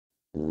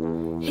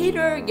Hey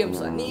there,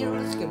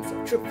 Gamestoy-nators,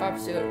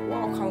 Gamestoy-350.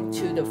 Welcome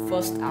to the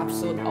first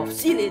episode of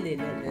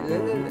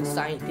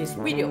Scientist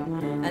video.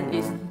 And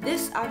in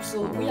this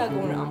episode, we are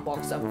going to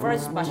unbox a very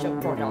special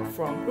product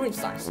from Green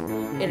Science.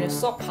 It is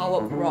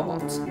solar-powered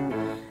robot.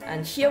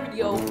 And here we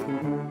go.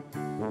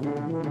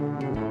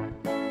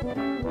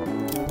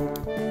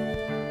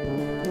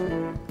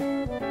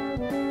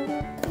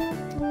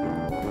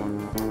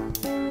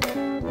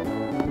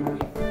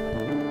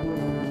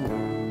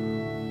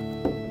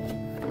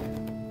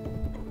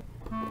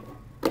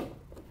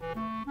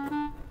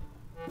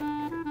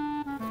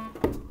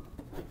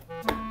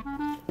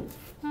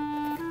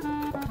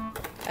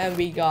 And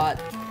we got,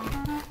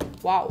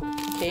 wow,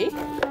 okay,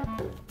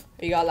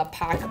 we got a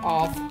pack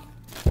of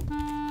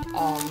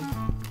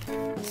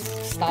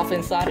stuff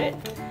inside it,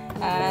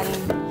 and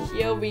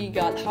here we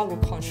got how to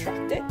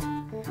construct it.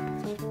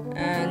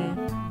 And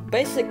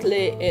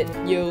basically it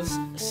uses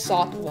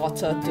salt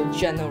water to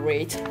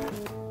generate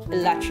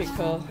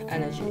electrical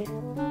energy.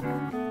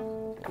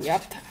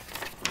 Yep.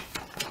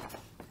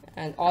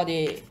 And all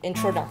the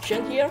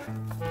introduction here,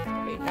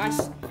 very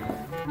nice,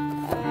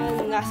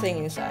 and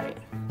nothing inside it.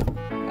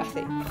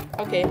 Nothing.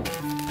 Okay,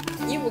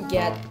 you will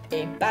get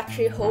a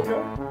battery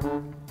holder,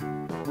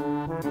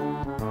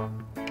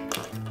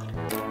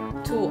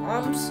 2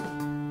 arms,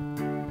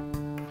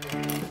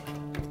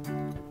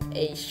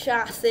 a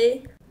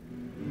chassis,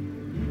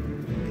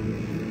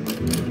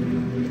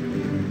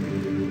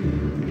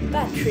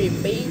 battery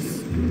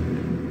base,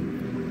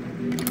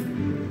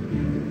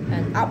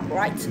 an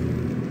upright,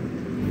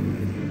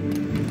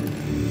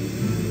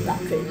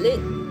 battery lid,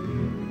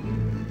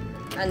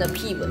 and a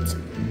pivot.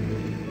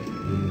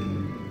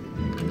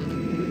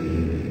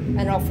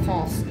 And of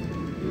course,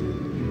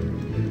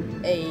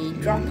 a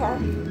dropper,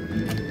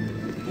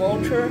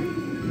 motor,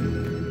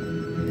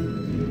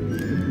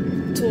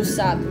 2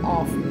 sets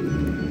of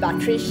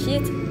battery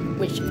sheets,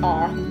 which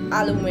are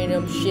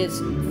aluminum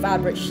sheets,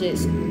 fabric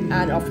sheets,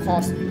 and of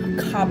course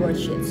carbon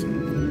sheets.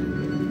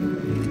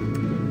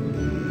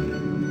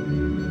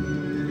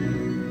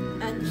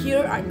 And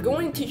here I'm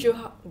going to teach you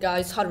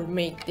guys how to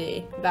make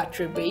the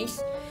battery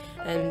base.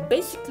 And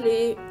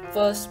basically,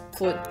 first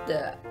put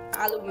the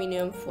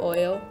aluminum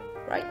foil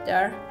right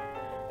there,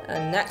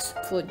 and next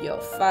put your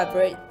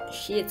fabric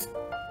sheet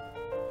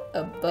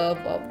above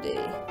of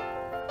the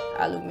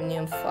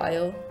aluminum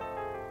foil,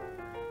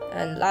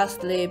 and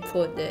lastly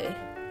put the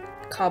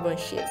carbon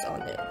sheets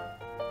on it.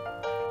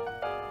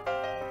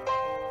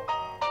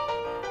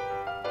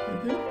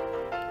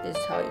 This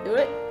is how you do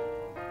it.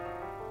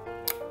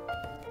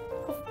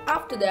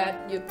 After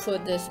that, you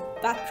put this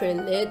battery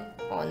lid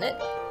on it,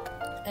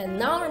 and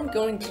now I'm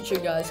going to teach you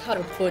guys how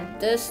to put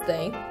this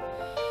thing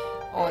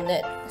on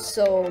it.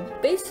 So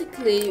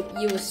basically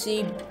you will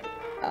see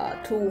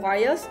 2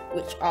 wires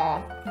which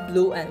are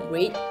blue and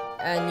red,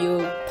 and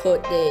you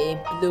put the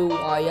blue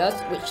wires,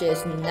 which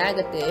is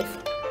negative,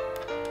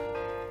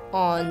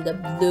 on the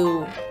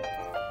blue.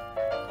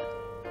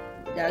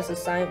 There's a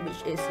sign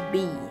which is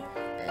B,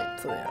 and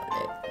put it on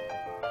it.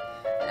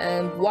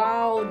 And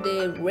while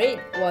the red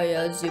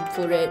wires, you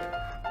put it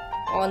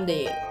on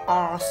the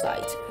R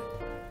side.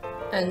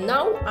 And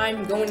now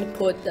I'm going to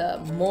put the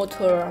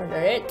motor under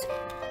it,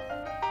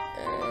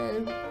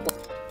 and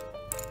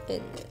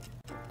in it.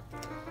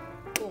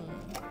 Boom.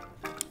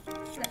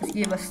 Let's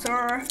give a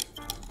stir.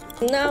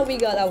 Now we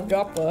got our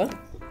dropper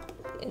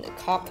in the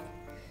cup,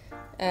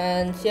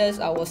 and here's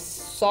our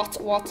salt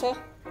water.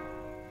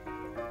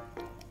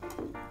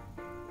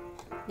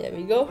 There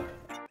we go.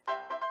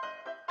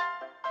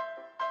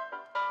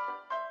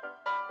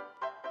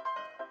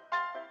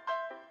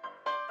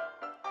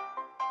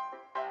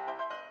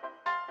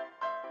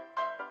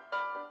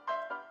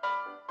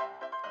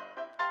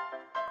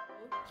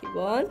 Keep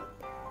on,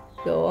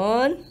 go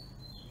on,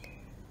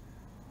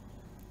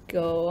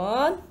 go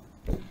on.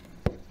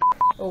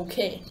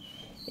 Okay,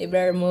 you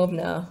better move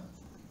now.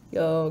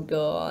 Go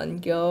on,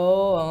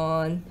 go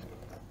on.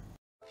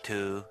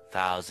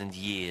 2,000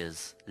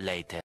 years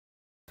later.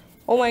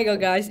 Oh my god,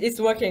 guys,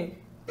 it's working.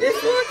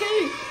 It's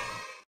working!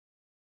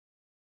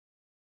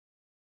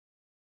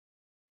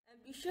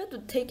 And be sure to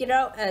take it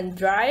out and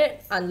dry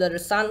it under the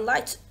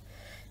sunlight.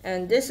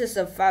 And this is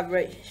a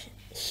fabric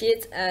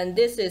sheet, and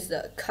this is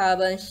the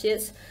carbon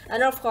sheet,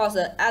 and of course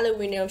the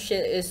aluminum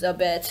sheet is a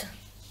bit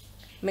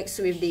mixed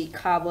with the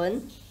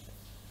carbon,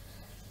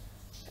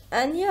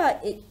 and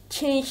yeah, it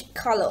changed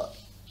color.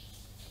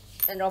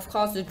 And of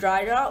course you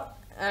dry it out,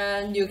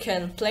 and you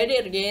can play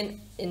it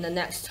again in the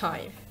next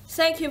time.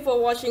 Thank you for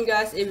watching,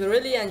 guys. If you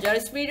really enjoyed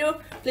this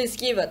video, please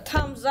give a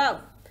thumbs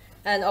up,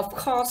 and of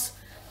course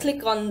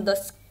click on the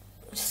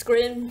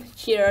screen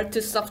here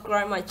to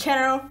subscribe my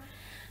channel.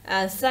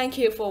 And thank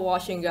you for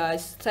watching,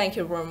 guys. Thank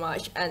you very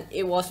much, and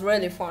it was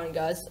really fun,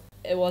 guys.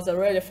 It was a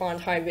really fun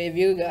time with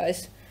you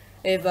guys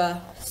with a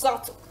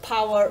salt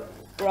powered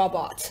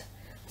robot.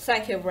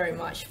 Thank you very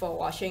much for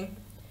watching,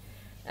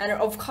 and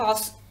of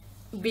course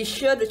be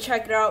sure to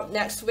check it out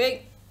next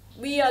week.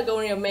 We are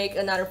going to make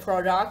another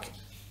product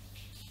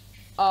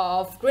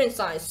of Green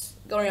Science.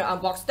 Going to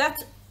unbox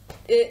that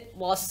It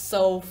was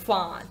so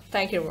fun.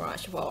 Thank you very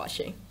much for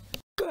watching.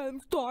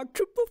 Gamestoy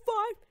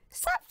 555,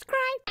 subscribe!